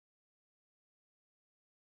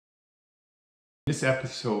This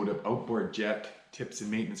episode of Outboard Jet Tips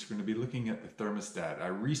and Maintenance, we're going to be looking at the thermostat. I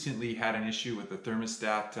recently had an issue with the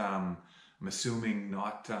thermostat. I'm assuming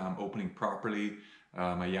not opening properly.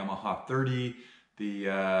 My Yamaha 30,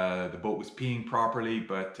 the boat was peeing properly,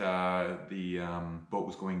 but the boat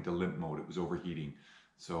was going to limp mode. It was overheating.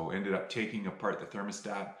 So ended up taking apart the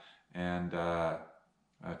thermostat and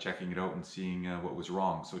checking it out and seeing what was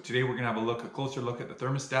wrong. So today we're going to have a closer look at the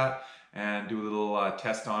thermostat and do a little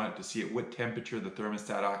test on it to see at what temperature the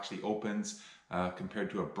thermostat actually opens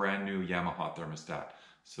compared to a brand new Yamaha thermostat.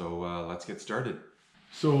 So let's get started.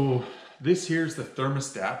 So this here's the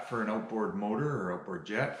thermostat for an outboard motor or outboard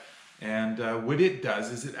jet, and what it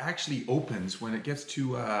does is it actually opens when it gets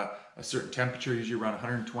to a certain temperature, usually around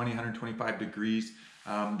 120, 125 degrees.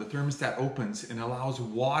 The thermostat opens and allows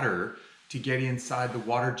water to get inside the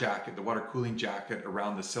water jacket, the water cooling jacket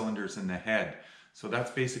around the cylinders in the head. So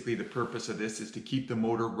that's basically the purpose of this, is to keep the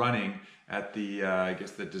motor running at the, I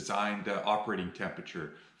guess, the designed operating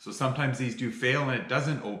temperature. So sometimes these do fail and it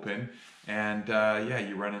doesn't open, and yeah,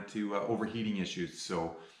 you run into overheating issues.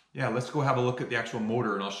 So yeah, let's go have a look at the actual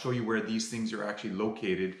motor and I'll show you where these things are actually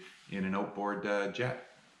located in an outboard jet.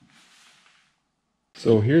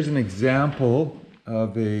 So here's an example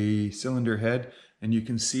of a cylinder head, and you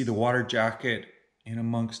can see the water jacket in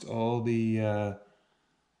amongst all the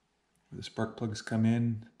spark plugs come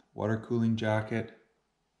in, water cooling jacket.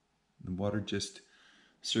 The water just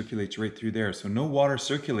circulates right through there. So no water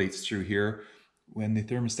circulates through here when the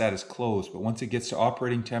thermostat is closed, but once it gets to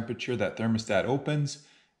operating temperature, that thermostat opens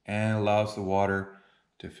and allows the water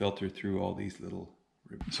to filter through all these little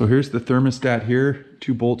ribbons. So here's the thermostat here,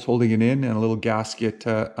 2 bolts holding it in and a little gasket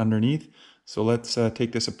underneath. So let's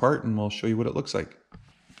take this apart and we'll show you what it looks like.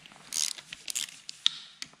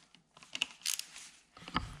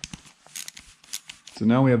 So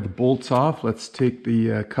now we have the bolts off. Let's take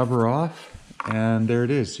the cover off, and there it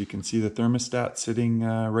is. You can see the thermostat sitting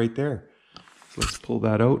right there. So let's pull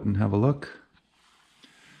that out and have a look.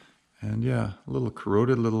 And yeah, a little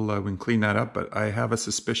corroded, we can clean that up, but I have a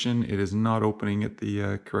suspicion it is not opening at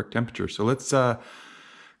the correct temperature. So let's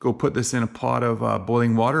go put this in a pot of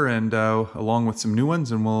boiling water and along with some new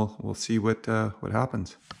ones, and we'll see what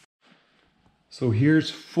happens. So here's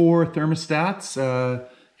 4 thermostats.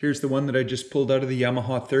 Here's the one that I just pulled out of the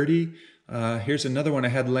Yamaha 30. Here's another one I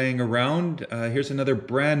had laying around. Here's another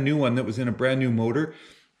brand new one that was in a brand new motor,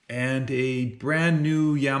 and a brand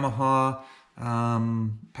new Yamaha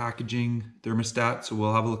packaging thermostat. So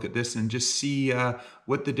we'll have a look at this and just see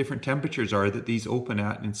what the different temperatures are that these open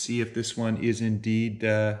at, and see if this one is indeed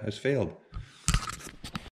has failed.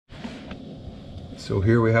 So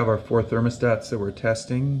here we have our 4 thermostats that we're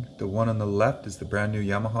testing. The one on the left is the brand new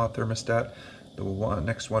Yamaha thermostat. The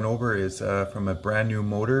next one over is from a brand new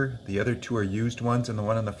motor. The other 2 are used ones, and the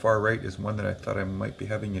one on the far right is one that I thought I might be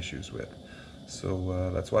having issues with. So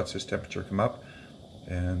let's watch this temperature come up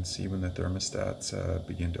and see when the thermostats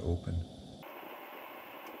begin to open.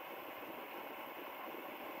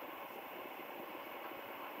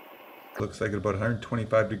 Looks like at about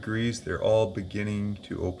 125 degrees, they're all beginning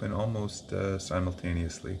to open almost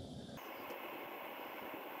simultaneously.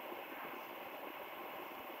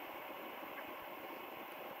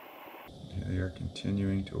 They are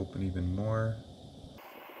continuing to open even more.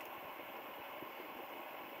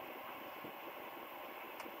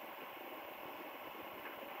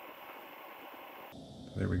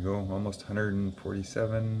 There we go, almost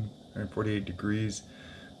 147, 148 degrees.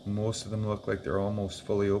 Most of them look like they're almost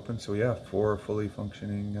fully open. So yeah, 4 fully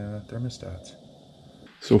functioning thermostats.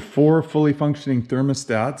 So 4 fully functioning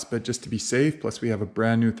thermostats, but just to be safe, plus we have a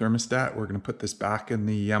brand new thermostat, we're going to put this back in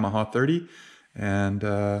the Yamaha 30, and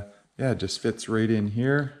yeah, it just fits right in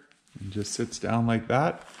here and just sits down like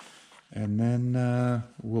that. And then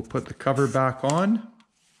we'll put the cover back on.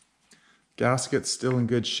 Gasket's still in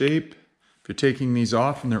good shape. If you're taking these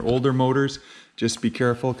off and they're older motors, just be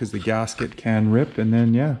careful because the gasket can rip. And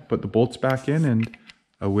then yeah, put the bolts back in and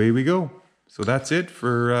away we go. So that's it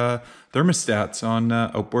for thermostats on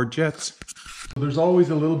outboard jets. There's always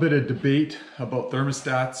a little bit of debate about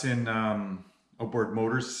thermostats in outboard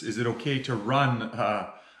motors. Is it okay to run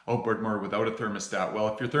outboard motor without a thermostat?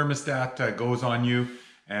 Well, if your thermostat goes on you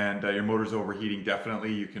and your motor's overheating,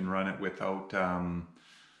 definitely you can run it without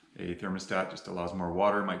a thermostat. Just allows more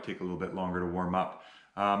water, might take a little bit longer to warm up.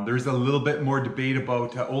 There's a little bit more debate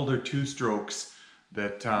about older 2-strokes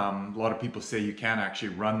that a lot of people say you can actually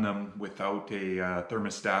run them without a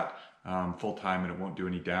thermostat full time and it won't do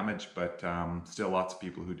any damage, but still lots of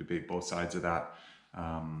people who debate both sides of that.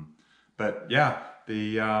 But yeah,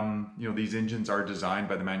 these engines are designed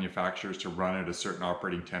by the manufacturers to run at a certain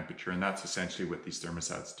operating temperature, and that's essentially what these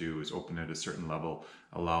thermostats do, is open at a certain level,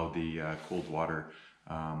 allow the cold water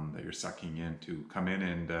that you're sucking in to come in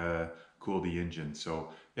and cool the engine. So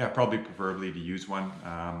yeah, probably preferably to use one,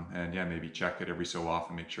 and yeah, maybe check it every so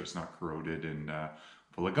often, make sure it's not corroded and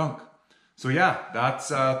full of gunk. So yeah, that's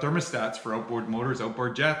thermostats for outboard motors,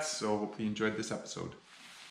 outboard jets. So hopefully you enjoyed this episode.